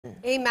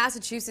A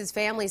Massachusetts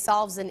family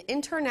solves an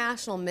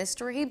international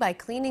mystery by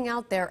cleaning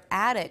out their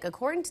attic.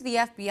 According to the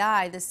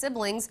FBI, the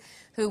siblings,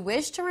 who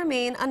wish to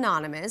remain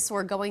anonymous,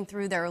 were going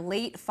through their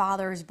late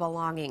father's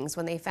belongings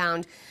when they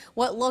found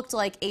what looked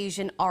like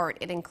Asian art.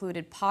 It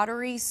included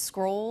pottery,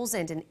 scrolls,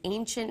 and an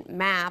ancient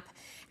map.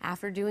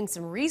 After doing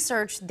some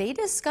research, they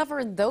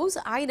discovered those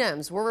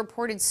items were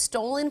reported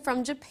stolen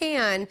from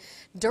Japan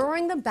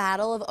during the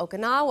Battle of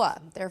Okinawa.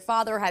 Their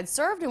father had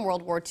served in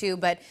World War II,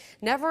 but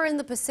never in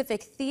the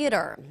Pacific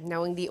Theater.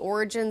 Knowing the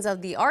origins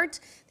of the art,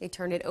 they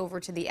turned it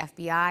over to the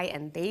FBI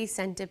and they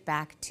sent it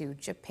back to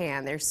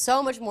Japan. There's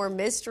so much more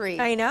mystery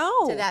I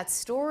know to that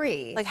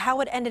story. Like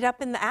how it ended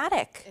up in the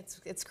attic.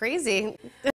 It's crazy.